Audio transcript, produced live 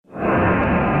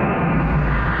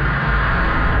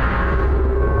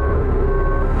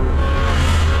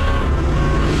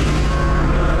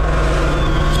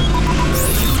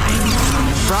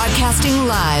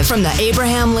live from the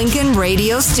Abraham Lincoln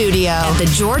Radio Studio at the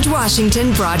George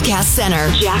Washington Broadcast Center.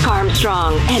 Jack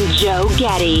Armstrong and Joe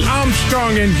Getty.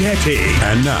 Armstrong and Getty.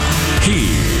 And now,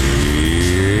 here's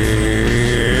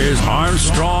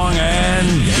Armstrong and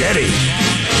Getty.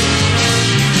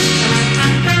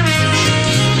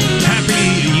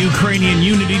 Ukrainian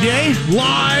Unity Day,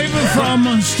 live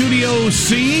from Studio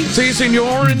C. Si,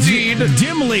 senor, indeed.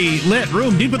 Dimly lit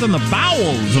room deep within the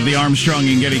bowels of the Armstrong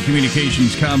and Getty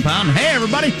Communications compound. Hey,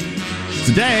 everybody.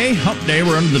 Today, hump day,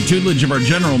 we're under the tutelage of our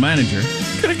general manager.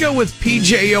 Gonna go with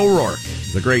P.J. O'Rourke,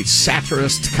 the great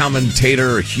satirist,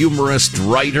 commentator, humorist,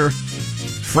 writer,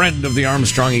 friend of the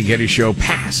Armstrong and Getty show,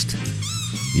 passed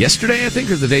yesterday, I think,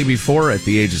 or the day before, at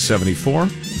the age of 74.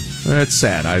 That's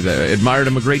sad. I've admired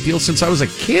him a great deal since I was a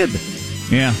kid.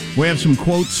 Yeah, we have some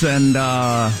quotes and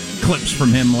clips from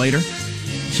him later,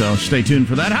 so stay tuned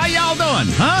for that. How y'all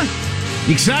doing, huh?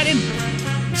 Excited?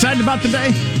 Excited about the day?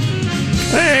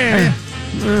 Hey.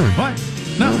 What?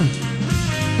 No.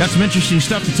 Got some interesting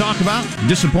stuff to talk about.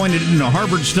 Disappointed in a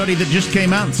Harvard study that just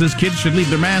came out and says kids should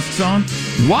leave their masks on.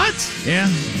 What? Yeah.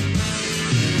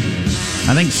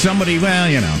 I think somebody, well,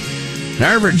 you know.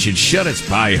 Harvard should shut its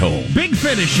pie hole. Big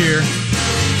finish here.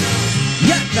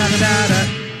 Yeah,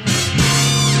 da-da-da-da.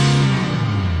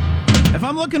 If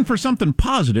I'm looking for something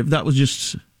positive, that was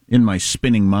just in my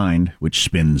spinning mind, which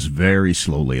spins very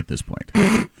slowly at this point.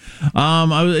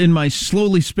 I was in my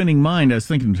slowly spinning mind, I was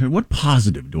thinking, what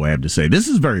positive do I have to say? This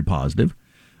is very positive.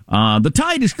 The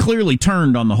tide is clearly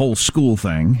turned on the whole school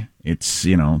thing. It's,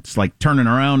 you know, it's like turning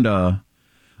around a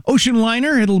ocean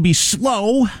liner. It'll be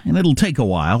slow and it'll take a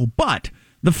while, but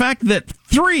the fact that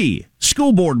 3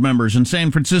 school board members in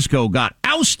San Francisco got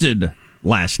ousted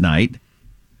last night,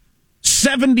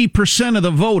 70% of the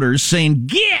voters saying,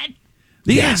 get!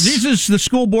 Yes. This is the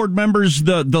school board members,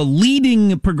 the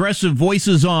leading progressive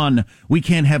voices on we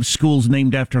can't have schools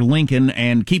named after Lincoln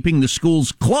and keeping the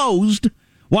schools closed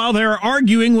while they're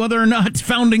arguing whether or not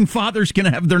founding fathers can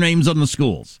have their names on the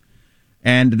schools.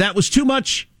 And that was too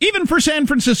much, even for San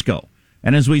Francisco.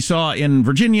 And as we saw in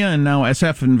Virginia and now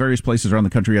SF and various places around the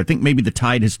country, I think maybe the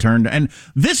tide has turned. And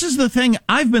this is the thing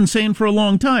I've been saying for a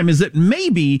long time, is that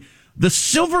maybe the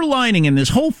silver lining in this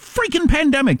whole freaking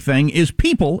pandemic thing is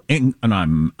people, and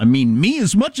I mean me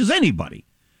as much as anybody,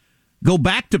 go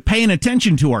back to paying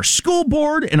attention to our school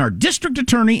board and our district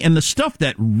attorney and the stuff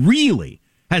that really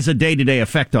has a day-to-day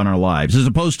effect on our lives, as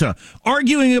opposed to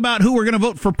arguing about who we're going to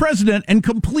vote for president and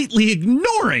completely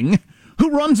ignoring who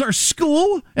runs our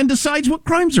school and decides what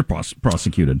crimes are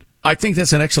prosecuted. I think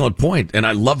that's an excellent point, and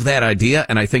I love that idea,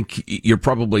 and I think you're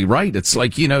probably right. It's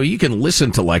like, you know, you can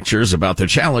listen to lectures about the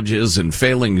challenges and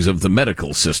failings of the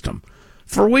medical system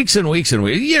for weeks and weeks and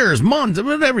weeks, years, months,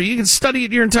 whatever. You can study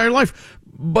it your entire life.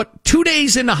 But 2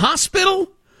 days in the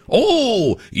hospital?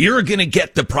 Oh, you're going to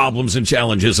get the problems and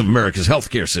challenges of America's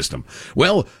healthcare system.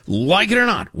 Well, like it or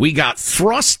not, we got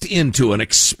thrust into an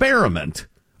experiment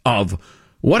of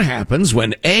what happens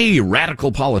when A,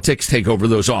 radical politics take over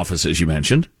those offices you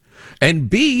mentioned, and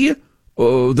B,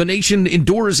 the nation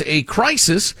endures a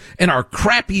crisis and our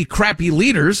crappy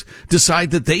leaders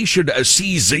decide that they should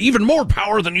seize even more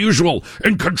power than usual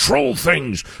and control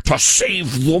things to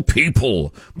save the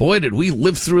people. Boy, did we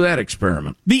live through that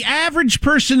experiment. The average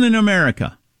person in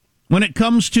America, when it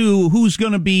comes to who's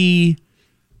going to be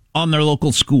on their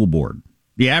local school board,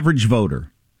 the average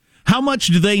voter, how much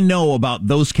do they know about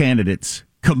those candidates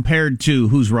compared to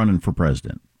who's running for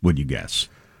president, would you guess?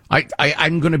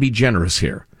 I'm going to be generous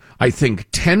here. I think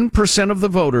 10% of the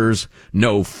voters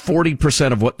know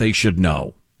 40% of what they should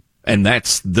know. And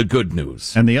that's the good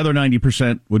news. And the other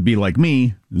 90% would be like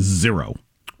me, 0.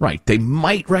 Right. They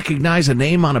might recognize a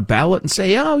name on a ballot and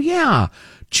say, oh, yeah,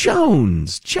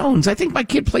 Jones. I think my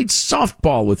kid played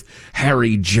softball with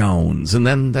Harry Jones. And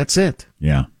then that's it.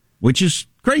 Yeah. Which is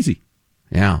crazy.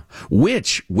 Yeah.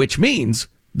 Which means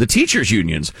the teachers'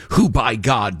 unions, who by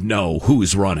God know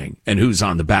who's running and who's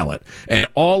on the ballot, and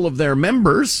all of their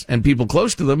members and people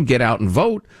close to them get out and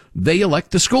vote, they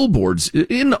elect the school boards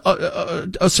in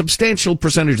a substantial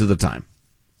percentage of the time.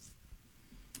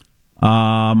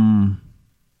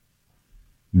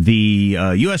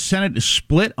 The U.S. Senate is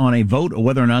split on a vote of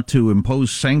whether or not to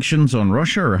impose sanctions on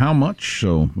Russia or how much.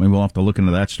 So maybe we'll have to look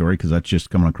into that story because that's just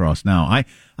coming across now.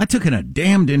 I took in a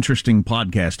damned interesting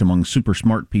podcast among super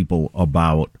smart people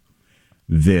about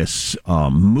this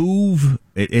move.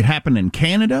 It happened in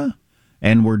Canada,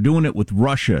 and we're doing it with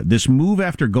Russia. This move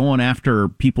after going after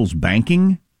people's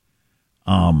banking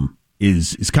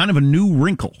is kind of a new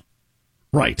wrinkle,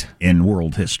 right, in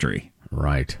world history.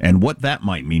 Right. And what that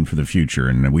might mean for the future.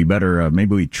 And we better,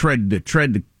 maybe we tread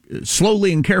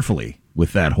slowly and carefully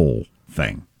with that whole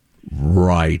thing.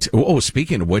 Right. Oh,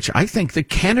 speaking of which, I think the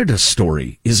Canada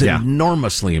story is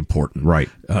enormously important. Right.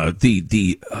 How did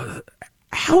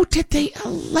they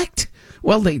elect?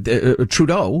 Well,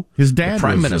 Trudeau, his dad,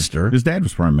 prime minister. His dad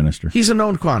was prime minister. He's a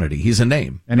known quantity. He's a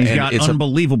name, and he's got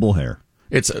unbelievable hair.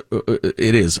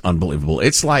 It is unbelievable.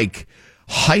 It's like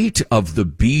height of the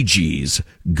Bee Gees,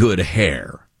 good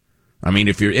hair. I mean,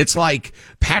 it's like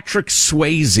Patrick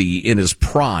Swayze in his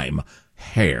prime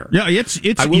hair. Yeah,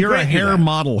 you're a hair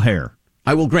model hair.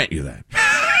 I will grant you that.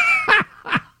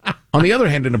 On the other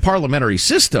hand, in a parliamentary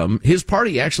system, his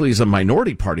party actually is a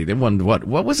minority party. They won what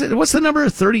was it? What's the number?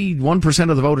 31%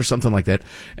 of the vote or something like that.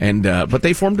 And but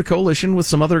they formed a coalition with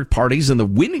some other parties, and the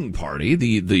winning party,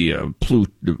 the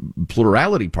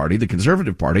plurality party, the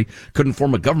Conservative Party, couldn't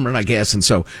form a government, I guess. And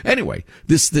so anyway,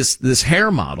 this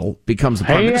hair model becomes the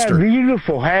prime minister.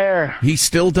 Beautiful hair. He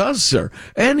still does, sir.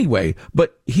 Anyway,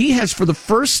 but he has, for the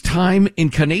first time in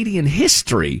Canadian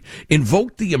history,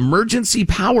 invoked the Emergency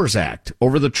Powers Act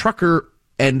over the trucker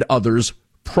and others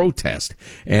protest.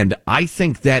 And I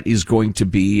think that is going to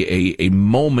be a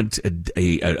moment,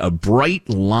 a bright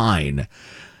line.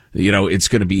 You know, it's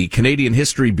going to be Canadian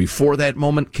history before that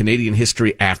moment, Canadian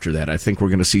history after that. I think we're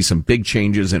going to see some big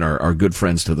changes in our good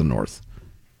friends to the north.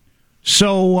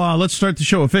 So let's start the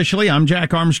show officially. I'm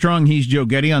Jack Armstrong. He's Joe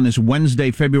Getty on this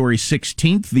Wednesday, February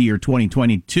 16th, the year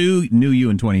 2022. New you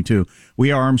in 22.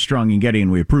 We are Armstrong and Getty,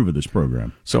 and we approve of this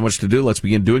program. So much to do. Let's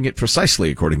begin doing it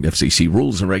precisely according to FCC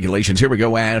rules and regulations. Here we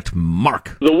go at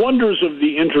Mark. The wonders of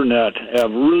the Internet have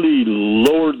really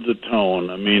lowered the tone.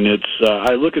 I mean,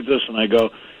 I look at this and I go,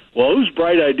 well, whose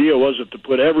bright idea was it to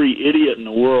put every idiot in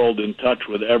the world in touch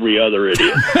with every other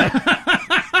idiot?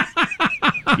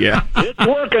 Yeah. It's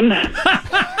working.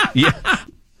 Yeah.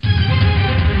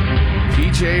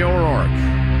 PJ O'Rourke.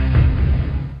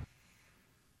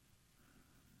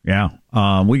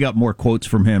 Yeah. We got more quotes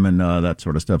from him and that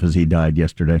sort of stuff as he died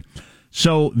yesterday.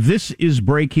 So this is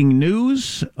breaking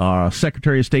news.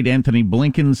 Secretary of State Anthony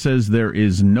Blinken says there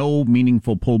is no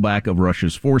meaningful pullback of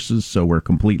Russia's forces, so we're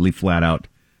completely flat out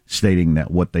stating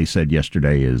that what they said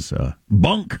yesterday is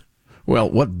bunk.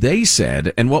 Well, what they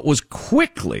said, and what was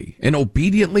quickly and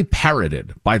obediently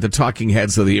parroted by the talking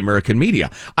heads of the American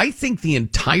media. I think the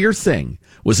entire thing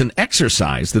was an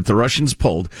exercise that the Russians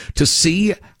pulled to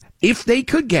see if they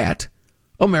could get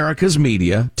America's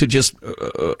media to just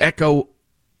echo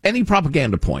any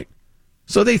propaganda point.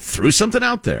 So they threw something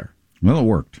out there. Well, it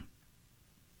worked.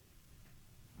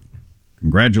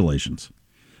 Congratulations.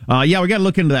 We got to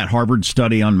look into that Harvard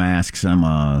study on masks.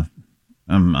 I'm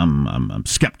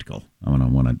skeptical. I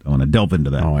want to delve into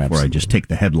that before I just take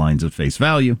the headlines at face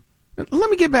value.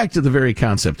 Let me get back to the very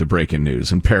concept of breaking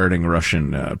news and parroting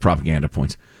Russian propaganda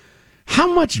points.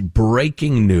 How much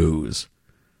breaking news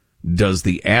does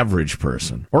the average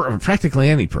person, or practically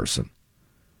any person,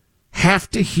 have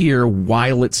to hear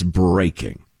while it's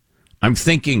breaking? I'm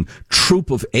thinking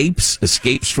troop of apes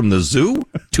escapes from the zoo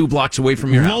 2 blocks away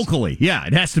from your house. Locally, yeah.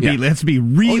 It has to be. It has to be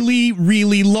really,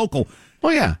 really local. Oh,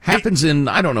 yeah. Happens in,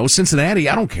 I don't know, Cincinnati.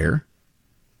 I don't care.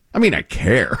 I mean, I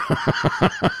care.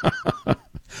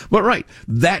 But right,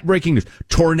 that breaking news.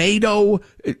 Tornado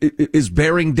is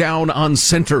bearing down on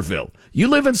Centerville. You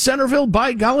live in Centerville?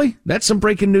 By golly, that's some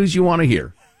breaking news you want to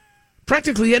hear.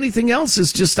 Practically anything else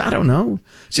is just, I don't know,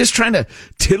 it's just trying to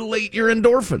titillate your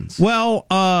endorphins. Well,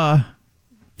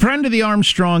 friend of the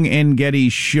Armstrong and Getty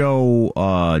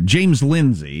show, James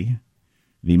Lindsay,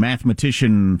 the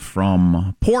mathematician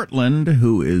from Portland,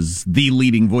 who is the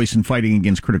leading voice in fighting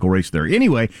against critical race theory.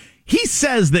 Anyway, he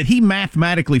says that he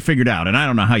mathematically figured out, and I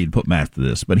don't know how you'd put math to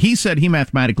this, but he said he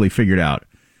mathematically figured out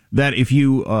that if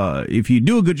you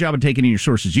do a good job of taking in your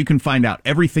sources, you can find out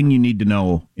everything you need to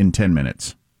know in 10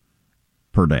 minutes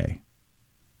per day.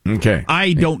 Okay.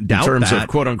 I don't doubt that. In terms of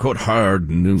quote-unquote hard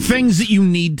news. Things that you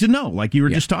need to know, like you were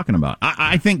just talking about.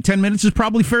 I think 10 minutes is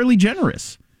probably fairly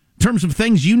generous. In terms of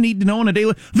things you need to know on a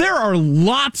daily... There are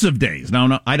lots of days.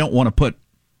 Now, I don't want to put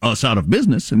us out of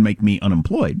business and make me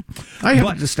unemployed. I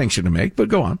have a distinction to make, but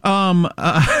go on.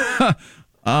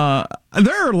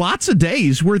 There are lots of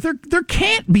days where there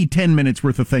can't be 10 minutes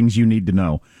worth of things you need to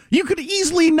know. You could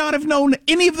easily not have known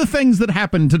any of the things that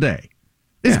happened today.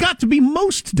 It's got to be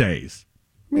most days.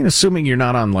 I mean, assuming you're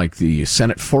not on, like, the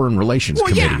Senate Foreign Relations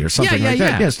Committee or something like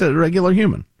that. Yes, a regular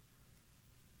human.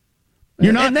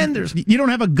 You're not, and then you don't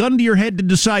have a gun to your head to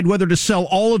decide whether to sell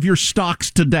all of your stocks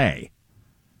today.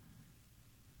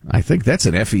 I think that's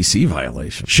an FEC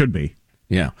violation. Should be.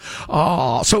 Yeah.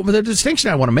 So the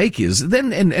distinction I want to make is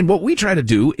then, and what we try to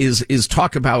do is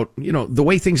talk about, the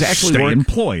way things actually Stay work.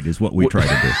 employed is what we try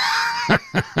to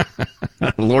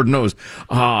do. Lord knows.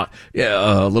 A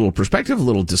little perspective, a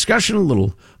little discussion, a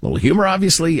little humor,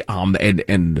 obviously, and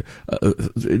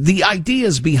the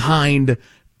ideas behind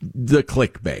the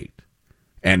clickbait.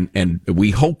 And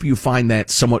we hope you find that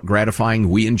somewhat gratifying.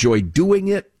 We enjoy doing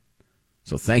it.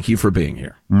 So thank you for being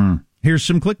here. Here's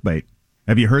some clickbait.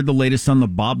 Have you heard the latest on the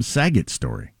Bob Saget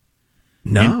story?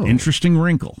 No. Interesting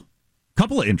wrinkle.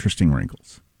 Couple of interesting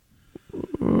wrinkles.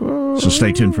 So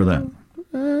stay tuned for that.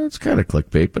 It's kind of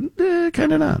clickbait, but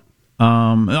kind of not.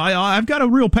 I've got a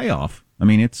real payoff. I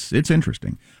mean, it's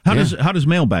interesting. How does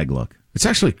Mailbag look? It's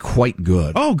actually quite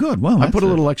good. Oh, good. Well, I put a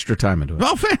little extra time into it.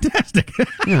 Oh, fantastic.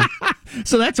 Yeah.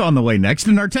 So that's on the way next.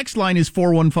 And our text line is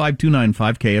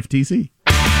 415-295-KFTC.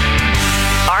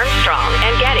 Armstrong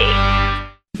and Getty.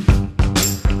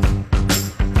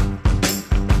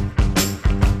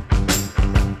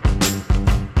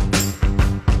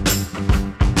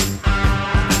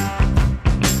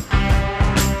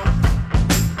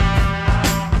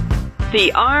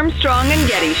 The Armstrong and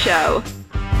Getty Show.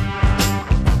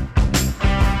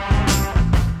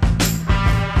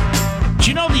 Do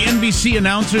you know the NBC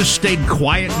announcers stayed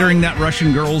quiet during that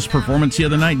Russian girl's performance the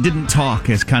other night? Didn't talk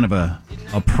as kind of a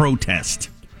protest.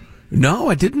 No,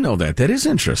 I didn't know that. That is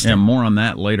interesting. Yeah, more on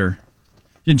that later.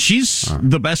 And she's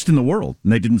the best in the world,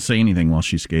 and they didn't say anything while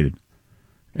she skated.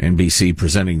 NBC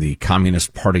presenting the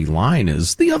Communist Party line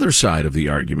is the other side of the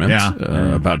argument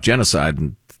about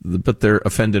genocide, but they're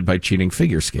offended by cheating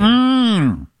figure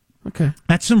skating. Okay.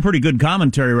 That's some pretty good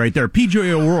commentary right there.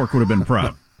 PJ O'Rourke would have been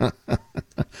proud.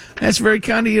 That's very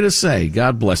kind of you to say.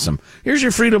 God bless him. Here's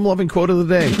your freedom-loving quote of the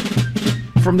day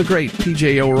from the great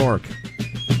P.J. O'Rourke.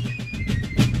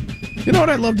 You know what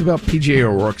I loved about P.J.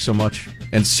 O'Rourke so much?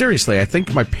 And seriously, I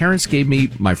think my parents gave me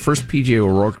my first P.J.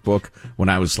 O'Rourke book when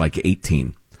I was like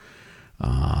 18.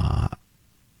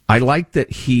 I liked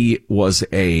that he was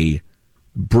a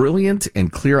brilliant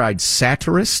and clear-eyed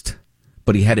satirist,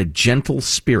 but he had a gentle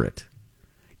spirit.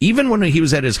 Even when he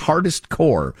was at his hardest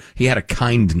core, he had a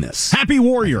kindness. Happy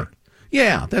warrior.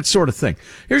 Yeah, that sort of thing.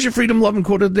 Here's your freedom-loving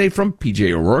quote of the day from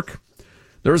P.J. O'Rourke.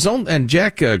 And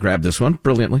Jack grabbed this one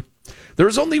brilliantly. There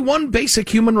is only one basic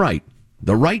human right,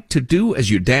 the right to do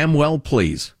as you damn well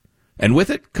please. And with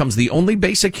it comes the only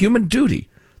basic human duty,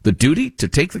 the duty to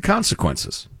take the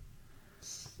consequences.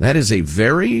 That is a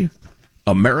very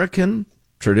American,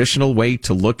 traditional way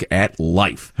to look at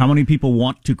life. How many people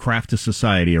want to craft a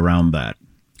society around that?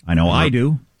 I know I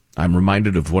do. I'm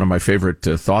reminded of one of my favorite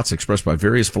thoughts expressed by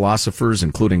various philosophers,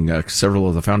 including several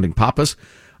of the founding papas.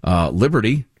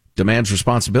 Liberty demands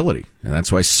responsibility, and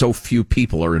that's why so few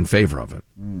people are in favor of it.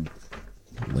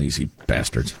 Lazy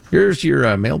bastards. Here's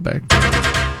your mailbag.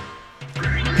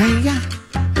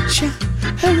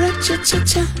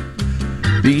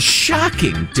 The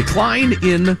shocking decline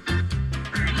in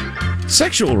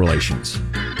sexual relations,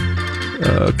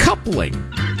 coupling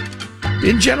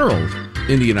in general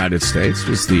in the United States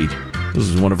this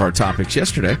was one of our topics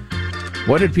yesterday.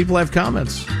 Why did people have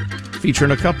comments featuring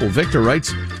a couple? Victor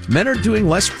writes, men are doing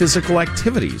less physical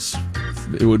activities.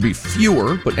 It would be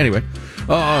fewer, but anyway.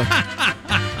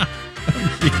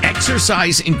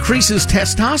 Exercise increases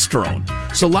testosterone,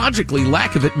 so logically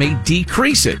lack of it may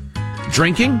decrease it.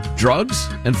 Drinking, drugs,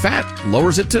 and fat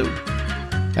lowers it too.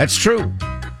 That's true.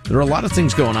 There are a lot of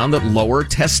things going on that lower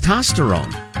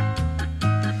testosterone.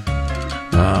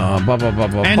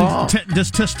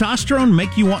 Does testosterone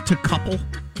make you want to couple?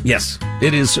 Yes,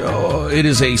 it is. It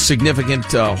is a significant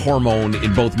hormone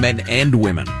in both men and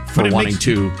women for wanting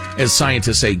to, as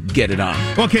scientists say, get it on.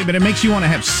 Okay, but it makes you want to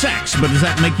have sex. But does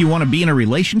that make you want to be in a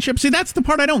relationship? See, that's the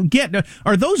part I don't get.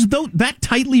 Are those that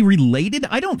tightly related?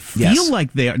 I don't feel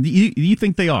like they are. You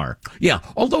think they are? Yeah,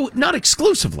 although not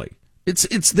exclusively.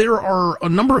 It's there are a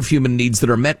number of human needs that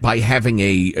are met by having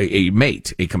a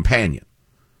mate, a companion.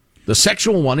 The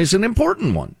sexual one is an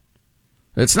important one.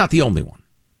 It's not the only one.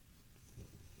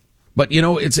 But, you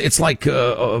know, it's like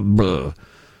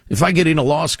if I get into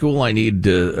law school, I need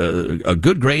a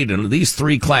good grade in these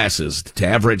three classes to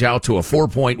average out to a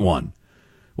 4.1.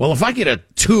 Well, if I get a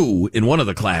 2 in one of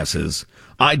the classes,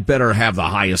 I'd better have the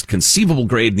highest conceivable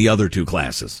grade in the other two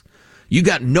classes. You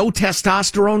got no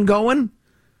testosterone going?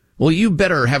 Well, you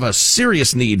better have a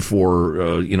serious need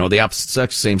for, the opposite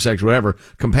sex, same sex, whatever,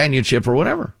 companionship or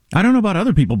whatever. I don't know about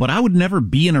other people, but I would never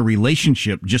be in a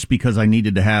relationship just because I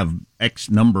needed to have X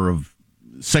number of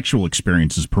sexual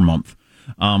experiences per month.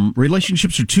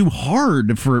 Relationships are too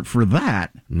hard for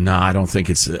that. No, I don't think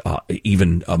it's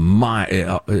even a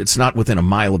mile. It's not within a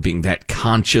mile of being that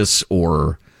conscious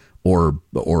or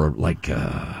like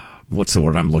what's the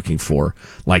word I'm looking for?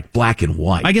 Like black and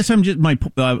white. I guess I'm just my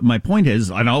point is,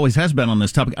 and always has been on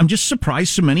this topic. I'm just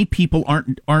surprised so many people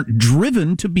aren't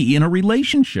driven to be in a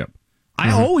relationship.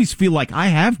 I always feel like I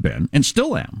have been and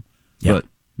still am, but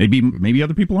maybe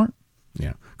other people aren't.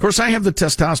 Yeah. Of course, I have the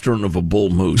testosterone of a bull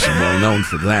moose. I'm well known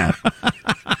for that.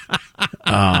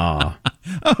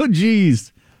 Oh,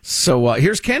 geez. So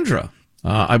here's Kendra.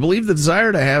 I believe the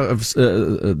desire to have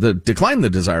decline in the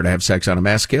desire to have sex on a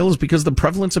mass scale is because the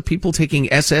prevalence of people taking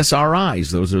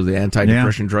SSRIs, those are the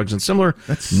antidepressant drugs and similar,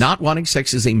 not wanting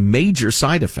sex is a major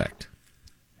side effect.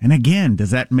 And again,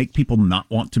 does that make people not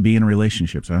want to be in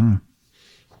relationships? I don't know.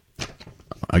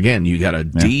 Again, you got a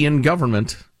D in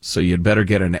government, so you'd better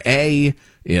get an A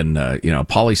in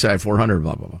poli-sci 400,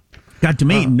 blah, blah, blah. God, to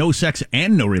me, no sex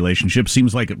and no relationship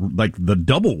seems like the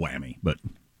double whammy, but...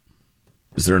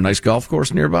 Is there a nice golf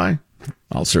course nearby?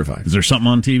 I'll survive. Is there something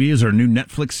on TV? Is there a new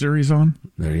Netflix series on?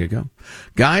 There you go.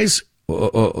 Guys,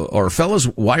 or fellas,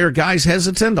 why are guys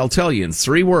hesitant? I'll tell you in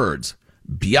 3 words.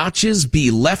 Biatches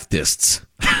be leftists.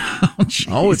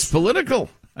 Oh, it's political.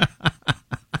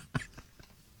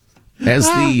 As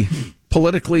the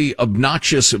politically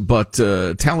obnoxious but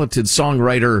talented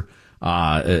songwriter,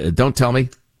 don't tell me,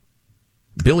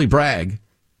 Billy Bragg,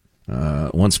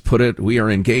 once put it, we are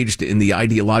engaged in the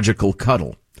ideological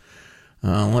cuddle.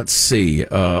 Let's see.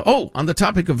 On the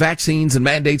topic of vaccines and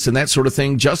mandates and that sort of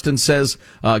thing, Justin says,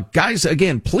 guys,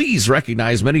 again, please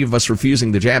recognize many of us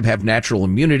refusing the jab have natural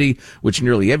immunity, which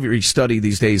nearly every study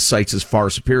these days cites as far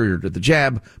superior to the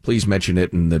jab. Please mention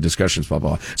it in the discussions, blah,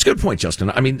 blah, blah. It's a good point, Justin.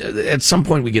 I mean, at some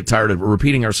point we get tired of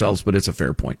repeating ourselves, but it's a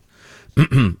fair point.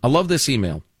 I love this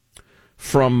email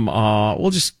from,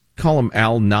 we'll just call him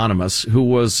Al Anonymous, who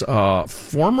was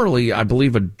formerly, I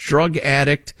believe, a drug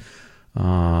addict.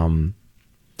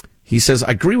 He says,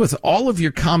 I agree with all of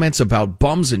your comments about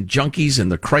bums and junkies and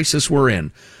the crisis we're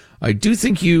in. I do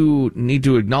think you need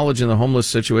to acknowledge in the homeless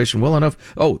situation well enough,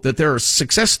 that there are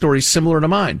success stories similar to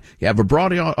mine. You have a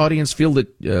broad audience, feel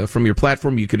that from your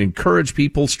platform you can encourage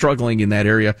people struggling in that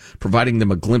area, providing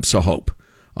them a glimpse of hope.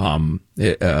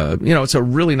 It's a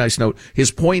really nice note.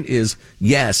 His point is,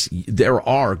 yes, there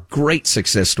are great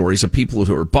success stories of people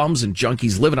who are bums and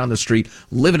junkies living on the street,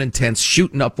 living in tents,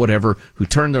 shooting up whatever, who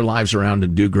turn their lives around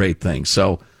and do great things.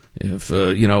 So if,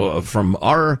 from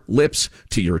our lips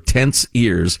to your tense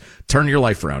ears, turn your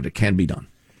life around. It can be done.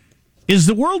 Is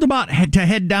the world about to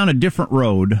head down a different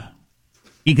road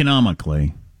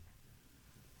economically?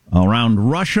 Around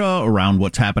Russia, around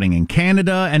what's happening in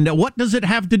Canada, and what does it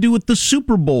have to do with the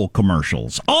Super Bowl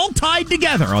commercials? All tied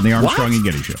together on the Armstrong and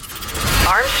Getty Show.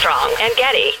 Armstrong and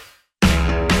Getty.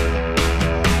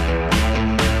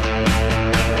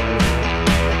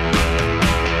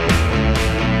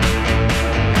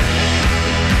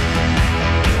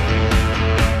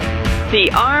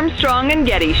 The Armstrong and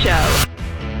Getty Show.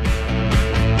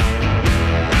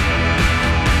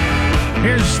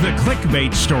 Here's the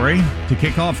clickbait story to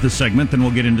kick off the segment, then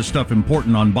we'll get into stuff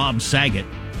important on Bob Saget.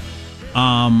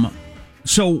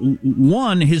 So,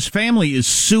 his family is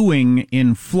suing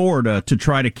in Florida to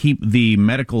try to keep the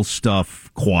medical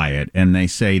stuff quiet, and they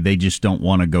say they just don't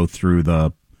want to go through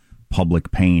the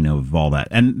public pain of all that.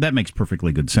 And that makes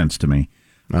perfectly good sense to me.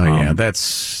 Oh, yeah,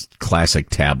 that's classic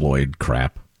tabloid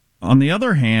crap. On the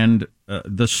other hand,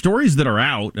 the stories that are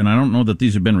out, and I don't know that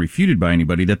these have been refuted by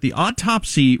anybody, that the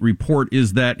autopsy report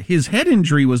is that his head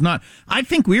injury was not... I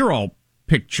think we were all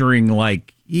picturing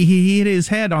like he hit his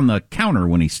head on the counter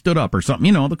when he stood up or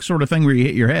something, the sort of thing where you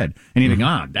hit your head. And you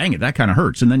think, dang it, that kind of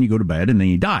hurts. And then you go to bed and then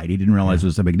he died. He didn't realize it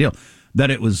was a big deal.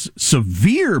 That it was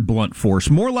severe blunt force,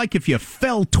 more like if you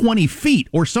fell 20 feet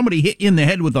or somebody hit you in the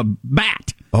head with a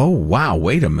bat. Oh, wow,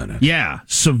 wait a minute. Yeah,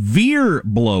 severe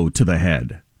blow to the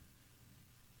head.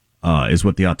 Is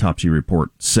what the autopsy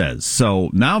report says. So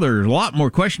now there's a lot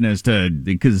more question as to,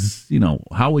 because,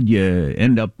 how would you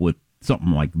end up with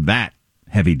something like that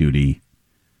heavy duty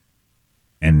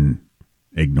and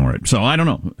ignore it? So I don't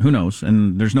know. Who knows?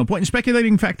 And there's no point in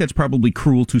speculating. In fact, that's probably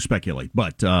cruel to speculate,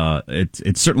 but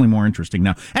it's certainly more interesting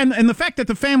now. And the fact that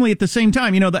the family at the same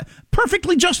time, that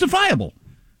perfectly justifiable.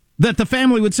 That the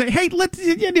family would say, hey,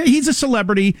 he's a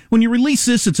celebrity. When you release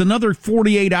this, it's another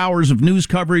 48 hours of news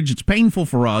coverage. It's painful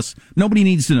for us. Nobody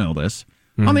needs to know this.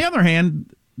 On the other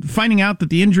hand, finding out that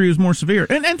the injury was more severe.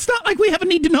 And it's not like we have a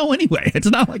need to know anyway. It's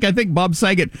not like I think Bob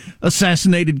Saget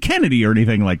assassinated Kennedy or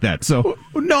anything like that. So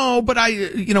no, but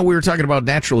we were talking about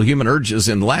natural human urges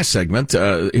in the last segment.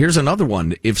 Here's another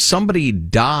one. If somebody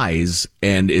dies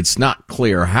and it's not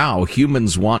clear how,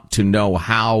 humans want to know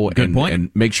how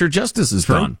and make sure justice is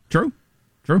done. True.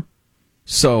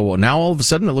 So now all of a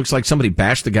sudden it looks like somebody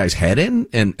bashed the guy's head in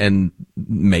and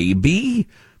maybe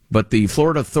But the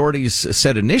Florida authorities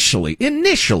said initially,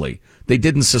 they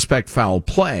didn't suspect foul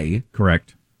play.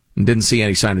 Correct. And didn't see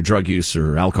any sign of drug use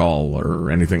or alcohol or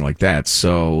anything like that.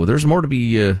 So there's more to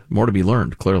be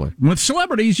learned, clearly. With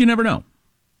celebrities, you never know.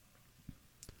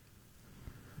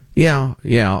 Yeah,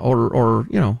 or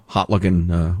hot-looking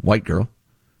white girl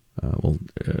will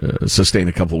sustain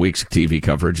a couple of weeks of TV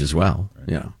coverage as well.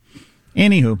 Yeah.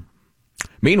 Anywho.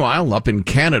 Meanwhile, up in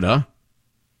Canada.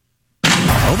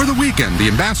 Over the weekend, the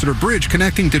Ambassador Bridge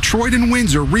connecting Detroit and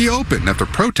Windsor reopened after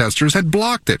protesters had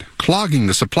blocked it, clogging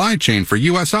the supply chain for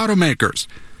U.S. automakers.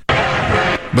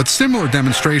 But similar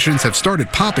demonstrations have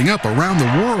started popping up around the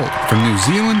world, from New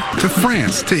Zealand to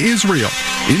France to Israel.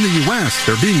 In the U.S.,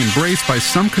 they're being embraced by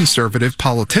some conservative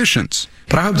politicians.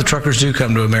 But I hope the truckers do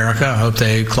come to America. I hope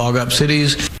they clog up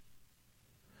cities.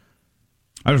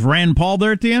 I was Rand Paul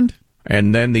there at the end.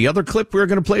 And then the other clip we're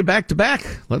going to play back to back.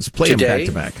 Let's play them back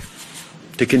to back.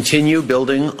 To continue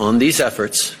building on these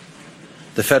efforts,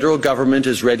 the federal government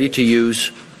is ready to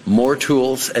use more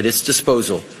tools at its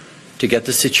disposal to get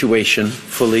the situation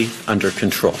fully under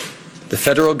control. The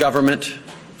federal government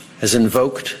has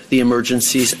invoked the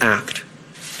Emergencies Act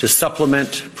to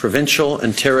supplement provincial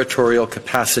and territorial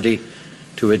capacity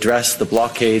to address the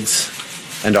blockades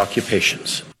and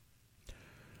occupations.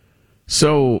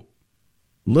 So,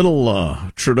 little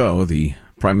Trudeau, the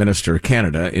Prime Minister of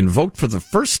Canada, invoked for the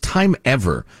first time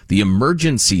ever the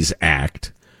Emergencies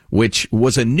Act, which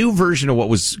was a new version of what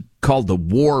was called the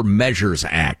War Measures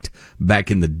Act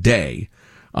back in the day,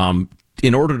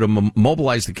 in order to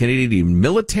mobilize the Canadian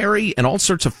military and all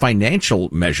sorts of financial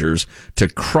measures to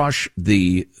crush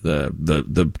the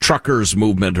truckers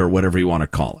movement, or whatever you want to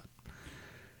call it.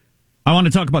 I want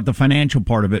to talk about the financial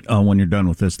part of it when you're done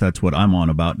with this. That's what I'm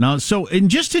on about. Now, so in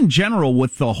general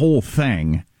with the whole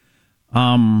thing,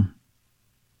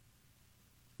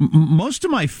 most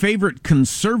of my favorite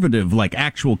conservative, like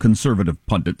actual conservative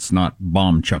pundits, not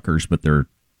bomb chuckers, but they're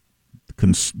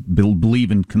believe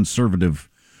in conservative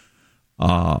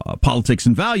politics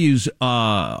and values,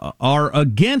 are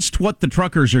against what the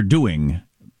truckers are doing.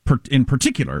 In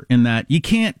particular, in that you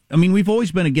can't. I mean, we've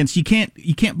always been against. You can't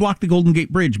block the Golden Gate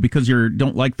Bridge because you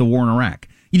don't like the war in Iraq.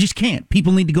 You just can't.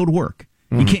 People need to go to work.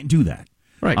 Mm-hmm. You can't do that.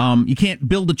 Right. You can't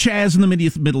build a Chaz in the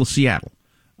middle of Seattle.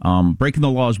 Breaking the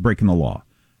law is breaking the law.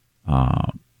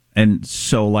 And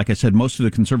so, like I said, most of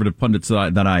the conservative pundits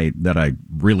that I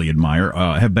really admire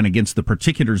have been against the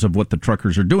particulars of what the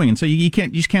truckers are doing, and so you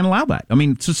just can't allow that. I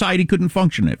mean, society couldn't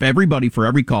function if everybody for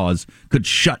every cause could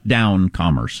shut down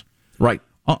commerce. Right.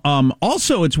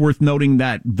 Also, it's worth noting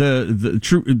that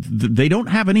they don't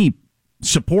have any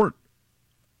support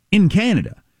in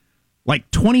Canada. Like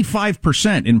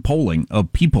 25% in polling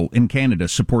of people in Canada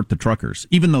support the truckers.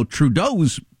 Even though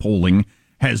Trudeau's polling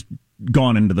has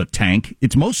gone into the tank,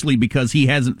 it's mostly because he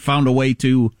hasn't found a way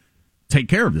to take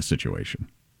care of the situation.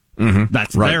 Mm-hmm.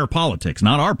 That's right. Their politics,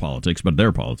 not our politics, but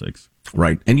their politics.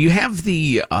 Right. And you have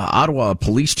the Ottawa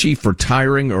police chief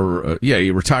retiring,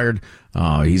 he retired.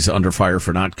 He's under fire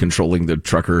for not controlling the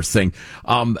trucker thing.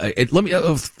 Let me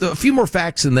a few more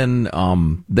facts and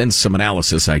then some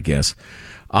analysis, I guess.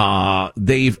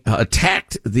 They've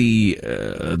attacked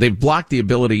they've blocked the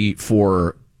ability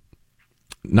for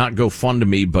not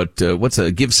GoFundMe, but what's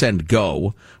a Give Send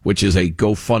Go, which is a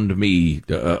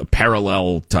GoFundMe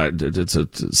parallel. It's a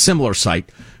similar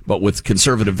site, but with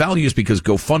conservative values, because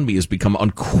GoFundMe has become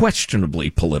unquestionably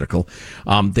political.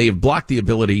 They have blocked the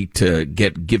ability to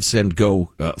get Give Send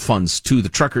Go funds to the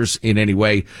truckers in any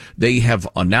way. They have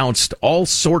announced all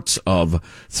sorts of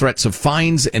threats of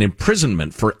fines and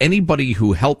imprisonment for anybody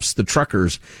who helps the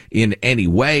truckers in any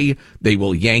way. They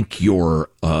will yank your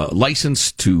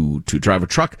license to drive a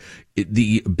truck.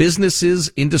 The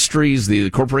businesses, industries, the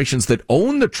corporations that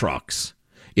own the trucks,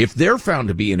 if they're found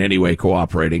to be in any way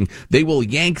cooperating, they will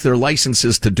yank their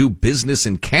licenses to do business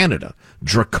in Canada.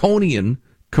 Draconian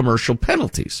commercial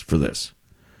penalties for this.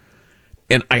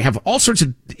 And I have all sorts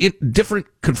of different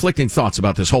conflicting thoughts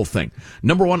about this whole thing.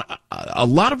 Number one, a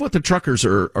lot of what the truckers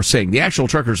are saying, the actual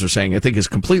truckers are saying, I think is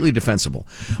completely defensible.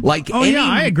 Yeah,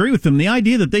 I agree with them. The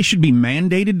idea that they should be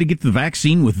mandated to get the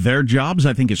vaccine with their jobs,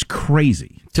 I think is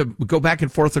crazy. To go back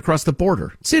and forth across the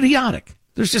border. It's idiotic.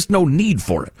 There's just no need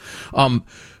for it.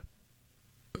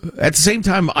 At the same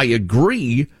time, I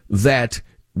agree that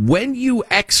when you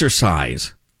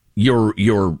exercise your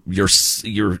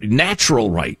natural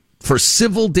right for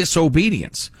civil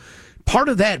disobedience, part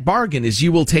of that bargain is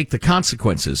you will take the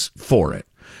consequences for it.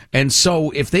 And so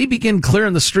if they begin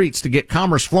clearing the streets to get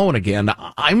commerce flowing again,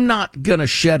 I'm not going to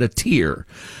shed a tear.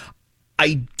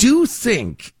 I do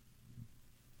think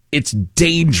it's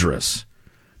dangerous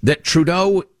that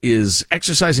Trudeau is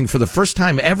exercising for the first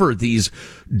time ever these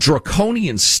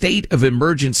draconian state of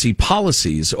emergency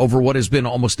policies over what has been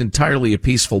almost entirely a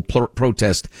peaceful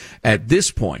protest at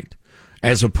this point,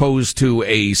 as opposed to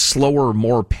a slower,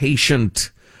 more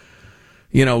patient,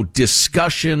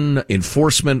 discussion,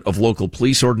 enforcement of local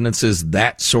police ordinances,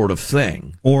 that sort of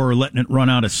thing. Or letting it run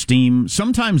out of steam.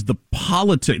 Sometimes the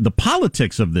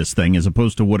politics of this thing, as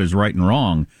opposed to what is right and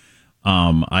wrong,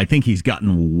 I think he's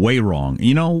gotten way wrong.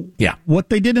 What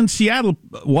they did in Seattle,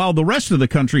 while the rest of the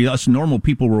country, us normal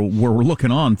people, were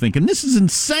looking on thinking, this is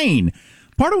insane.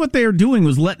 Part of what they were doing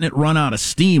was letting it run out of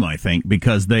steam, I think,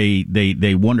 because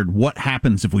they wondered what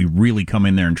happens if we really come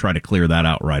in there and try to clear that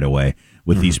out right away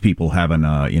with these people having,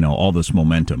 all this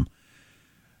momentum.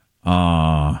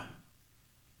 And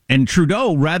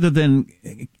Trudeau, rather than,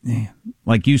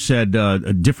 like you said,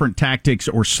 different tactics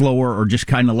or slower or just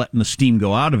kind of letting the steam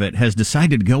go out of it, has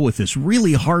decided to go with this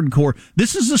really hardcore.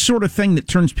 This is the sort of thing that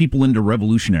turns people into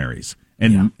revolutionaries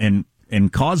and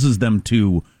causes them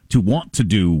to want to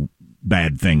do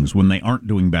bad things when they aren't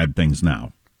doing bad things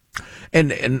now.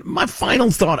 And my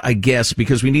final thought, I guess,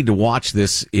 because we need to watch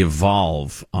this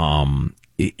evolve,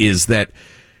 is that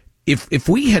if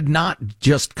we had not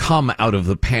just come out of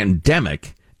the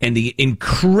pandemic and the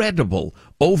incredible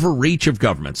overreach of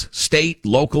governments, state,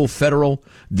 local, federal,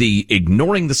 the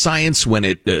ignoring the science when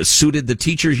it suited the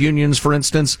teachers' unions, for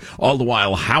instance, all the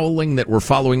while howling that we're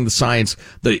following the science,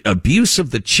 the abuse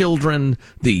of the children,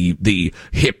 the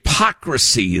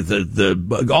hypocrisy,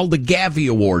 the all the Gavi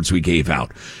awards we gave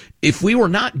out. If we were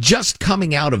not just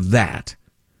coming out of that,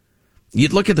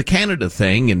 you'd look at the Canada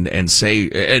thing and say,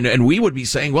 and we would be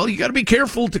saying, well, you got to be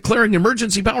careful declaring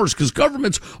emergency powers because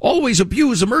governments always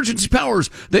abuse emergency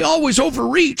powers. They always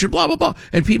overreach and blah, blah, blah.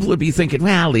 And people would be thinking,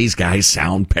 well, these guys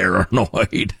sound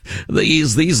paranoid.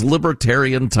 These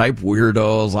libertarian type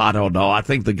weirdos. I don't know. I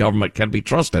think the government can be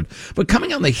trusted. But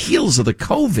coming on the heels of the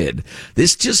COVID,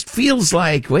 this just feels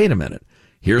like, wait a minute.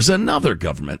 Here's another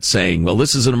government saying, well,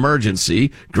 this is an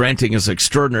emergency, granting us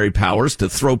extraordinary powers to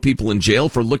throw people in jail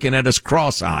for looking at us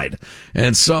cross-eyed.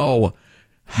 And so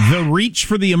the reach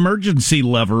for the emergency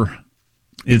lever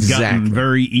is gotten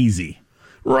very easy.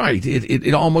 Right.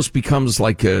 It almost becomes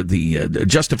like the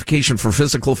justification for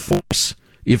physical force.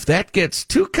 If that gets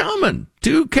too common,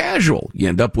 too casual, you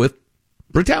end up with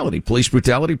brutality, police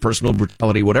brutality, personal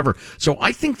brutality, whatever. So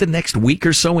I think the next week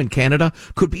or so in Canada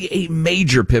could be a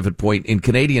major pivot point in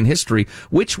Canadian history,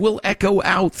 which will echo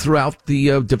out throughout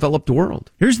the developed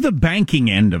world. Here's the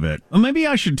banking end of it. Well, maybe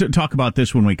I should talk about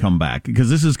this when we come back, because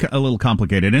this is a little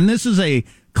complicated. And this is a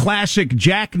classic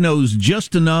Jack knows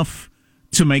just enough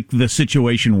to make the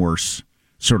situation worse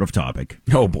sort of topic.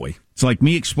 Oh, boy. It's like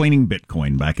me explaining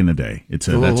Bitcoin back in the day. That's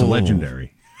a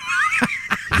legendary.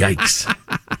 Yikes.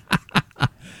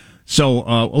 So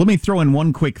let me throw in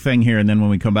one quick thing here, and then when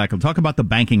we come back, I'll talk about the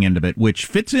banking end of it, which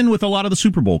fits in with a lot of the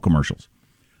Super Bowl commercials.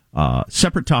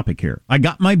 Separate topic here. I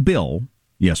got my bill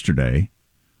yesterday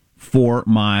for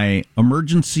my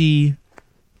emergency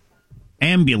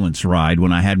ambulance ride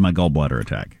when I had my gallbladder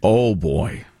attack. Oh,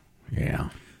 boy. Yeah.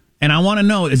 And I want to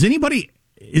know, does anybody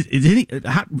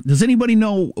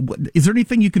know, is there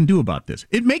anything you can do about this?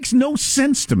 It makes no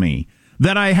sense to me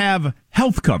that I have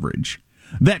health coverage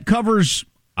that covers,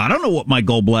 I don't know what my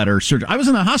gallbladder surgery. I was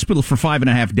in the hospital for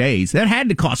 5.5 days. That had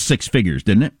to cost six figures,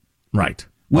 didn't it? Right.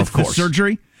 With of course. the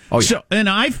surgery. Oh, yeah. So, and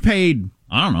I've paid,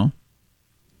 I don't know,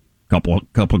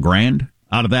 couple grand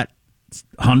out of that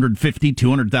 $150,000,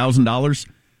 $200,000.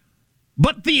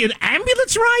 But the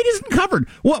ambulance ride isn't covered.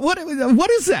 What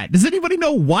is that? Does anybody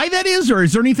know why that is, or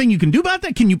is there anything you can do about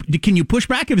that? Can you push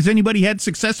back? Has anybody had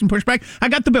success in pushback? I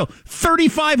got the bill,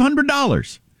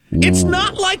 $3,500. It's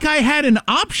not like I had an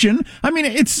option. I mean,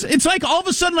 it's like all of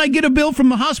a sudden I get a bill from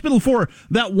the hospital for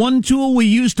that one tool we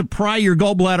use to pry your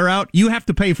gallbladder out. You have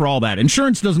to pay for all that.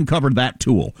 Insurance doesn't cover that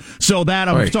tool. So that,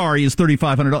 I'm sorry, is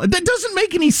 $3,500. That doesn't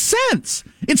make any sense.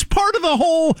 It's part of the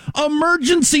whole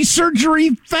emergency surgery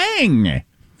thing.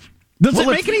 Does it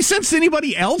make any sense to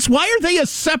anybody else? Why are they a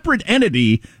separate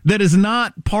entity that is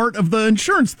not part of the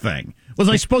insurance thing? Was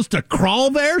I supposed to crawl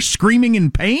there screaming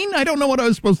in pain? I don't know what I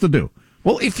was supposed to do.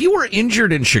 Well, if you were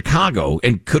injured in Chicago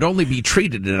and could only be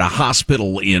treated at a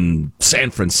hospital in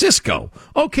San Francisco,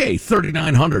 okay,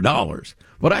 $3,900.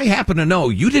 But I happen to know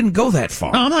you didn't go that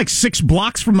far. I'm like 6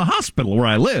 blocks from the hospital where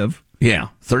I live. Yeah,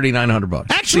 $3,900.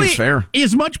 Actually, seems fair.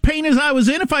 As much pain as I was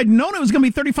in, if I'd known it was going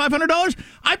to be $3,500,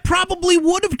 I probably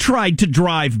would have tried to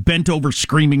drive bent over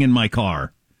screaming in my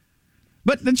car.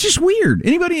 But that's just weird.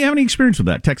 Anybody have any experience with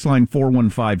that? Text line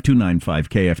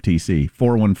 415-295-KFTC.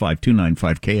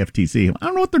 415-295-KFTC. I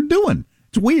don't know what they're doing.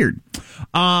 It's weird.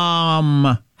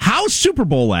 How how Super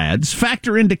Bowl ads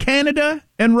factor into Canada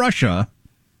and Russia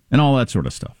and all that sort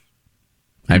of stuff.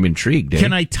 I'm intrigued.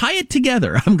 Can I tie it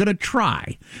together? I'm going to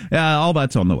try. All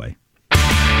that's on the way.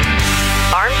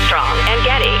 Armstrong and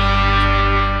Getty.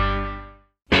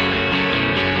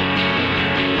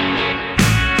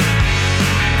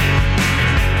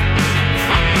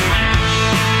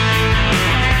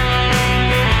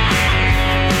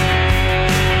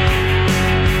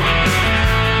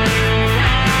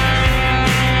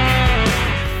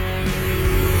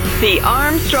 The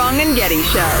Armstrong and Getty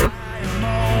Show.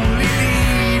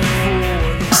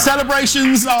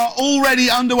 Celebrations are already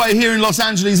underway here in Los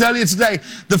Angeles. Earlier today,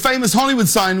 the famous Hollywood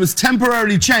sign was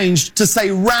temporarily changed to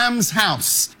say Rams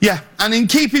House. Yeah, and in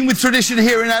keeping with tradition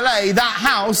here in LA, that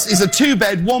house is a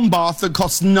 2-bed, 1-bath that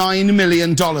costs $9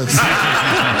 million. The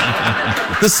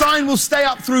sign will stay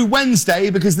up through Wednesday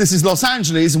because this is Los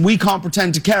Angeles and we can't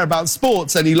pretend to care about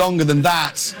sports any longer than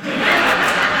that.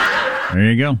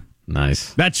 There you go.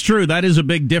 Nice. That's true. That is a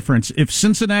big difference. If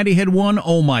Cincinnati had won,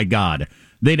 oh my God,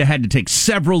 they'd have had to take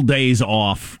several days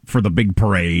off for the big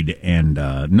parade, and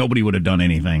nobody would have done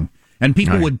anything. And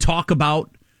people would talk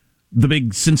about the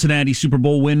big Cincinnati Super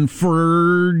Bowl win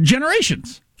for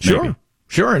generations. Sure. Maybe.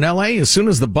 Sure. In L.A., as soon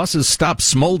as the buses stop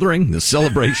smoldering, the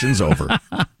celebration's over.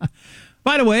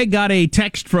 By the way, got a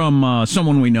text from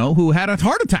someone we know who had a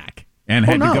heart attack. And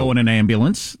had to go in an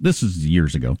ambulance. This is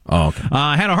years ago. Oh, okay.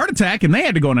 Had a heart attack, and they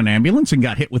had to go in an ambulance and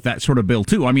got hit with that sort of bill,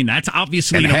 too. I mean, that's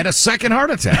obviously... And had a second heart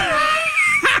attack.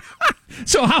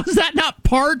 So how is that not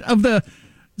part of the...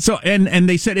 So and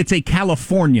they said it's a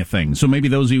California thing. So maybe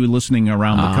those of you listening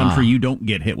around the country, you don't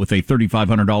get hit with a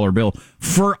 $3,500 bill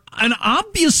for an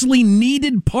obviously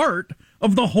needed part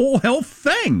of the whole health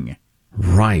thing.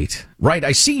 Right.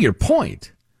 I see your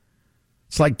point.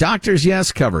 It's like doctors,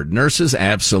 yes, covered. Nurses,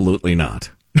 absolutely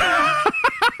not.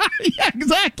 Yeah,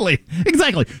 exactly.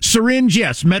 Syringe,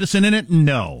 yes. Medicine in it,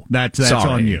 no. That's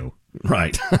on you.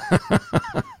 Right.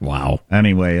 Wow.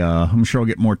 Anyway, I'm sure I'll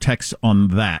get more texts on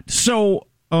that. So,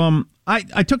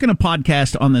 I took in a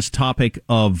podcast on this topic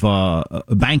of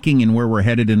banking and where we're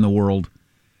headed in the world.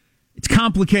 It's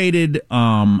complicated.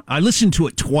 I listened to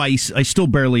it twice. I still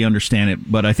barely understand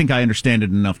it, but I think I understand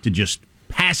it enough to just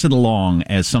pass it along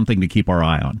as something to keep our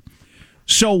eye on.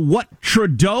 So what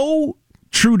Trudeau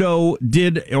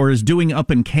did or is doing up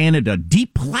in Canada,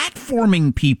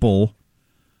 deplatforming people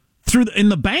in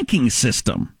the banking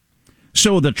system.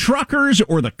 So the truckers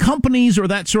or the companies or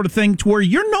that sort of thing, to where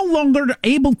you're no longer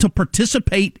able to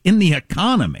participate in the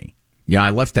economy. Yeah, I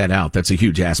left that out. That's a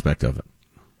huge aspect of it.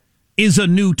 Is a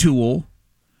new tool.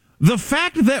 The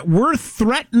fact that we're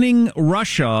threatening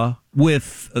Russia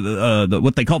with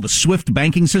what they call the SWIFT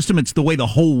banking system, it's the way the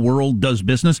whole world does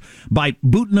business, by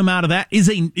booting them out of that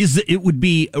it would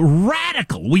be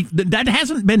radical. That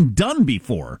hasn't been done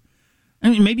before. I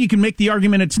mean, maybe you can make the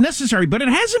argument it's necessary, but it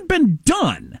hasn't been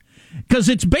done because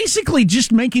it's basically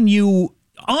just making you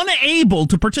unable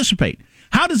to participate.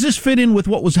 How does this fit in with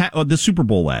what was the Super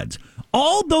Bowl ads?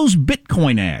 All those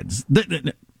Bitcoin ads.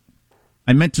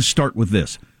 I meant to start with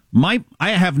this. I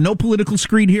have no political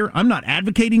screed here. I'm not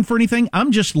advocating for anything.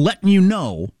 I'm just letting you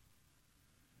know,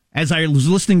 as I was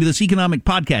listening to this economic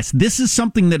podcast, this is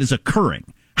something that is occurring.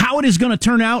 How it is going to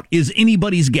turn out is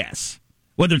anybody's guess,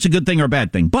 whether it's a good thing or a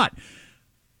bad thing. But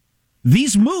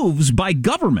these moves by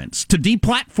governments to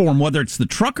deplatform, whether it's the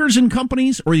truckers and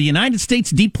companies or the United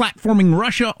States deplatforming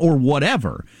Russia or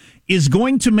whatever, is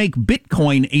going to make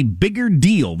Bitcoin a bigger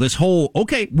deal. This whole,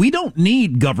 okay, we don't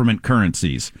need government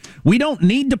currencies. We don't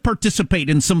need to participate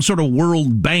in some sort of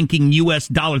world banking U.S.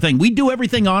 dollar thing. We do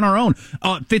everything on our own.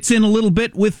 It fits in a little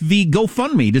bit with the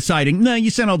GoFundMe deciding, no, you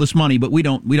sent all this money, but we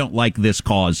don't like this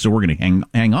cause, so we're going to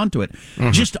hang on to it.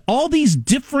 Mm-hmm. Just all these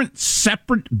different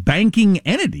separate banking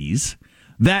entities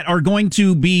that are going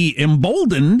to be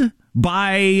emboldened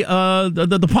by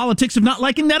the politics of not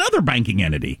liking that other banking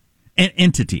entity.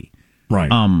 Right.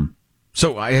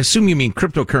 So I assume you mean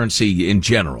cryptocurrency in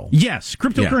general. Yes,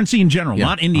 cryptocurrency in general,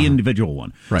 not in the individual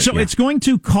one. Right, so it's going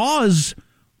to cause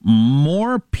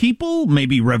more people,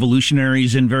 maybe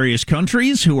revolutionaries in various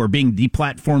countries who are being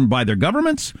deplatformed by their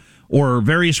governments or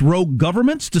various rogue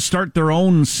governments to start their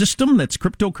own system that's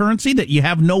cryptocurrency that you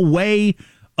have no way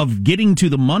of getting to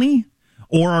the money.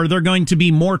 Or are there going to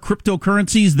be more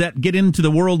cryptocurrencies that get into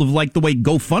the world of like the way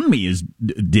GoFundMe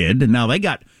did? And now they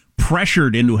got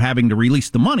pressured into having to release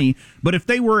the money. But if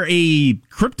they were a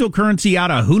cryptocurrency out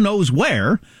of who knows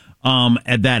where,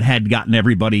 that had gotten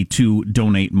everybody to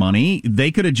donate money,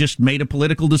 they could have just made a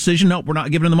political decision. No, we're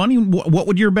not giving them the money. What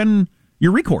would have been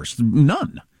your recourse?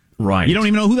 None. Right. You don't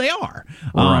even know who they are.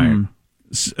 Right.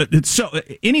 So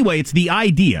anyway, it's the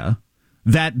idea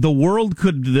that the world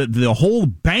could, the whole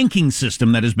banking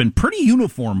system that has been pretty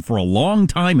uniform for a long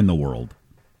time in the world,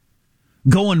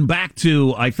 going back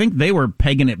to, I think they were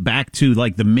pegging it back to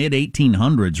like the mid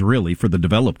 1800s, really, for the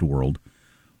developed world.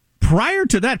 Prior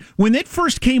to that, when it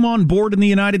first came on board in the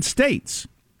United States,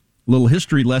 little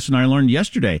history lesson I learned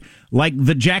yesterday, like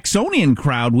the Jacksonian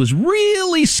crowd was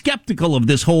really skeptical of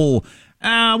this whole,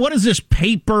 what is this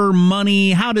paper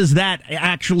money? How does that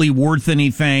actually worth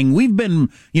anything? We've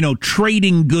been,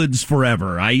 trading goods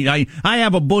forever. I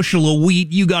have a bushel of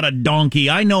wheat. You got a donkey.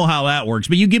 I know how that works,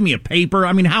 but you give me a paper.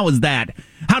 I mean, how is that?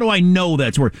 How do I know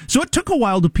that's worth? So it took a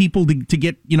while to people to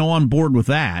get, on board with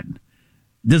that.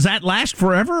 Does that last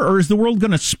forever, or is the world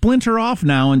going to splinter off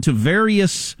now into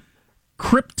various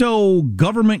crypto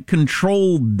government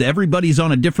controlled, everybody's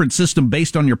on a different system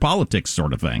based on your politics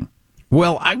sort of thing?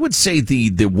 Well, I would say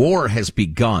the war has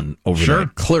begun over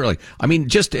that, clearly. I mean, and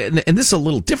this is a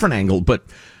little different angle, but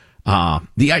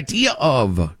the idea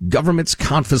of governments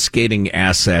confiscating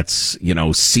assets,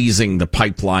 seizing the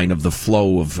pipeline of the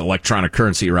flow of electronic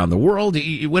currency around the world,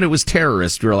 when it was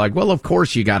terrorists, we were like, well, of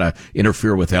course you got to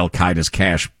interfere with Al-Qaeda's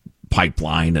cash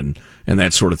pipeline and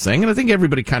that sort of thing. And I think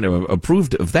everybody kind of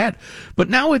approved of that. But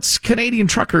now it's Canadian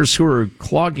truckers who are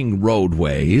clogging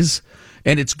roadways,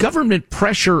 and it's government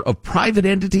pressure of private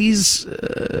entities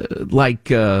like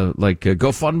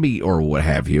GoFundMe or what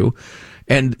have you,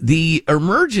 and the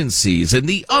emergencies and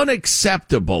the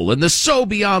unacceptable and the so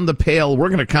beyond the pale, we're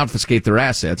going to confiscate their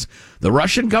assets. The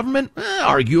Russian government,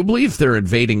 arguably, if they're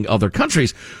invading other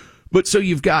countries. But so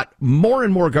you've got more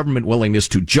and more government willingness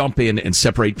to jump in and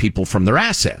separate people from their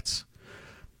assets.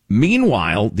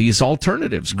 Meanwhile, these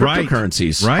alternatives,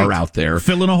 cryptocurrencies, are out there.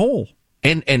 Filling a hole.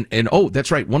 And oh,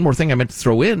 that's right. One more thing I meant to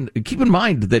throw in. Keep in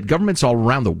mind that governments all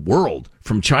around the world,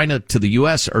 from China to the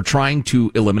U.S., are trying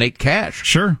to eliminate cash.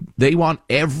 Sure. They want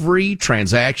every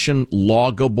transaction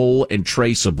loggable and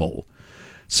traceable.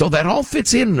 So that all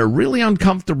fits in a really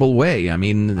uncomfortable way. I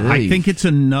mean, I think it's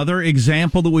another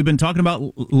example that we've been talking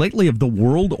about lately of the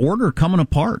world order coming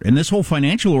apart. And this whole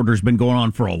financial order has been going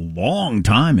on for a long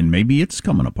time, and maybe it's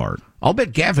coming apart. I'll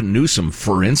bet Gavin Newsom,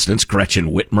 for instance,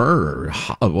 Gretchen Whitmer,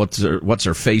 or what's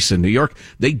her face in New York,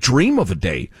 they dream of a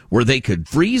day where they could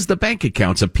freeze the bank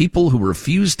accounts of people who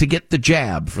refuse to get the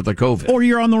jab for the COVID. Or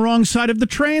you're on the wrong side of the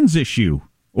trans issue.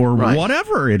 Or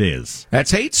whatever it is.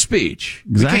 That's hate speech.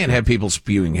 Exactly. We can't have people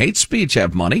spewing hate speech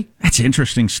have money. That's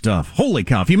interesting stuff. Holy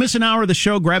cow. If you miss an hour of the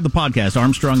show, grab the podcast,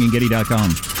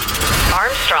 ArmstrongandGetty.com.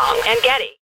 Armstrong and Getty.